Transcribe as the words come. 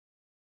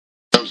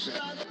to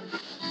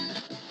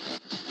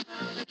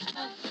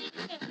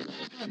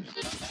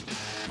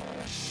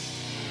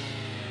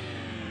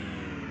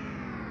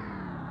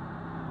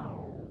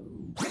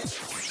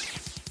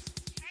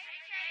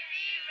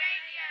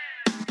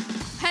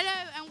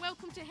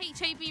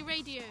HAB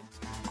Radio.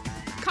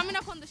 Coming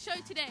up on the show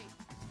today,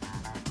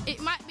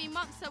 it might be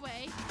months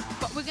away,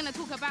 but we're going to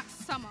talk about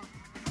summer.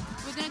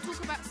 We're going to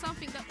talk about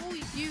something that all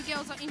you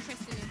girls are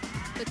interested in,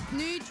 the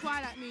new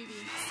Twilight movie.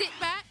 Sit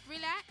back,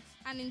 relax,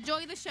 and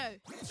enjoy the show.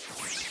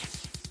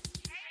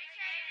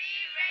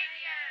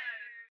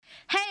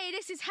 Hey,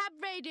 this is HAB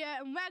Radio,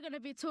 and we're going to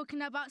be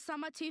talking about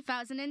summer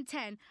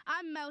 2010.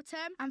 I'm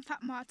Meltem. I'm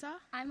Fatmata.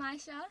 I'm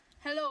Aisha.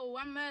 Hello,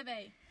 I'm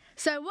Merve.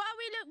 So why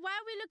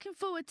are we looking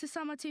forward to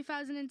summer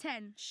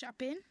 2010?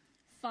 Shopping.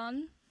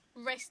 Fun.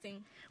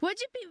 Resting. What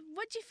do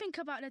you think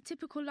about the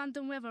typical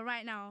London weather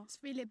right now? It's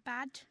really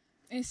bad.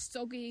 It's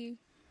soggy.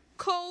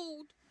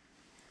 Cold.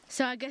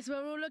 So I guess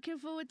we're all looking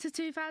forward to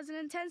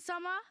 2010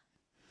 summer.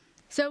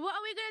 So what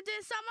are we going to do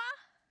in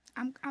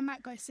summer? I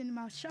might go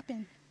cinema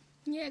shopping.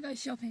 Yeah, go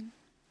shopping.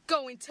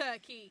 Going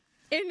Turkey.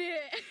 In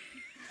it.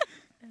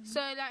 So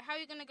like, how are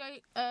you going to go?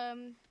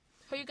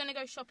 Who are you going to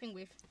go shopping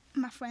with?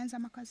 My friends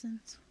and my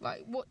cousins.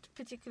 Like, what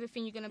particular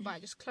thing you're going to buy?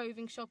 Just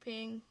clothing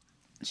shopping?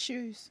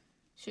 Shoes.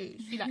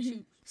 Shoes. You like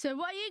shoes? So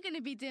what are you going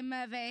to be doing,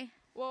 Merve?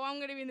 Well, I'm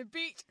going to be in the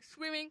beach,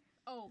 swimming.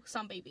 Oh,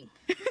 sunbathing.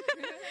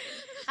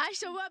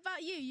 Aisha, what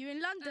about you? You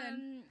in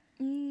London?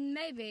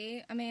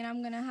 Maybe. I mean,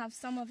 I'm going to have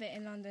some of it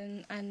in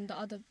London and the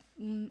other,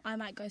 I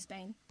might go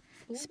Spain.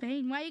 Ooh.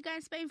 Spain? Why are you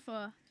going Spain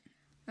for?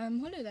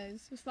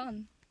 Holidays. It's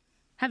fun.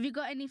 Have you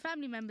got any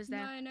family members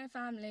there? No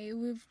family.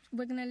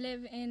 We're going to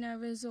live in a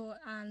resort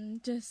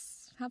and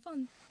just have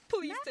fun.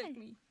 Please take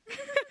me.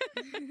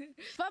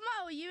 But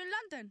Mo, are you in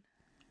London?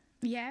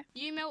 Yeah.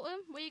 You, Milton?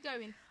 Where are you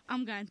going?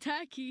 I'm going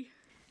Turkey.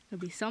 There'll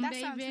be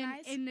sunbathing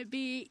nice. in the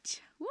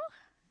beach. Woo!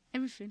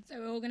 Everything. So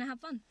we're all going to have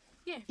fun.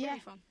 Yeah, really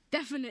fun.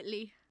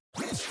 Definitely.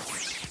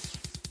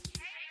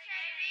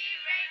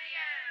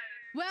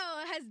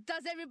 Well,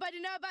 does everybody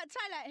know about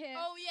Twilight here?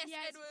 Oh, yes.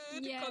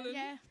 Edward. Yeah. Colin.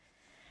 Yeah.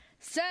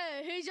 So,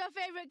 who's your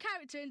favourite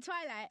character in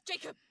Twilight?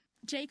 Jacob.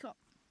 Jacob.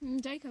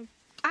 Jacob.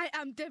 I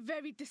am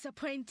very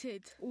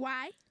disappointed.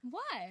 Why?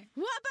 Why?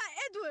 What about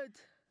Edward?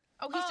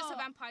 Oh, he's just a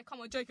vampire.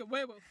 Come on, Jacob,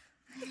 werewolf.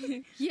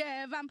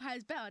 Yeah,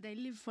 vampires better. They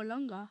live for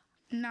longer.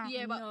 No.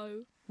 Yeah, but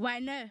No. Why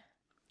no?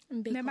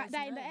 They might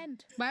die in the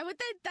end. Why would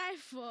they die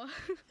for?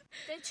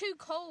 they're too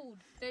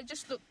cold. They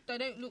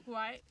don't look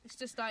right. It's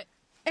just like...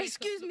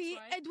 Excuse me,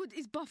 right. Edward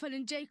is buffer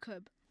than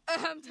Jacob.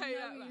 I'm telling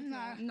you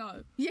that. No.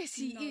 No. Yes,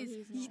 he No,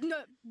 is. he's not.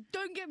 No,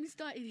 don't get me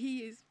started.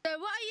 He is. So,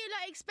 what are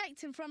you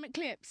expecting from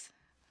Eclipse?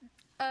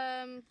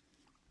 Bella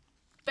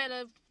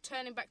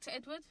turning back to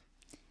Edward.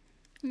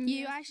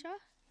 You, Aisha?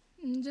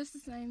 Just the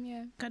same,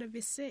 yeah. Gotta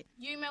be sick.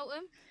 You,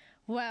 Milton.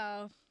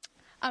 Well,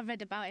 I've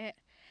read about it.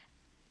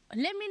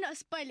 Let me not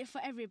spoil it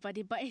for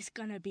everybody, but it's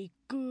gonna be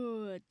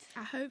good.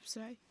 I hope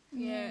so.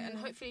 Yeah, and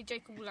hopefully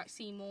Jacob will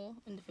see more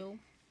in the film.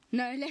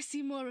 No, let's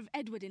see more of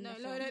Edward in the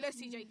film. No, let's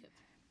see Jacob.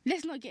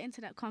 Let's not get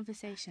into that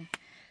conversation.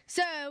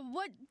 So,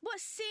 what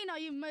scene are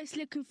you most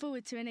looking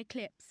forward to in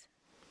Eclipse?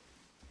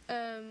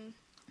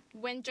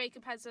 When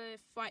Jacob has a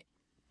fight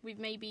with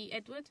maybe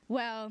Edward.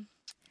 Well,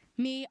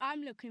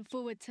 I'm looking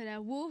forward to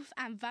the wolf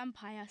and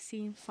vampire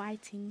scene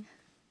fighting.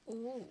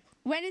 Ooh.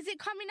 When is it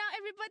coming out,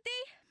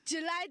 everybody?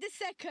 July the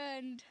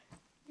 2nd.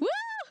 Woo!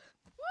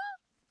 Woo!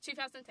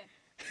 2010.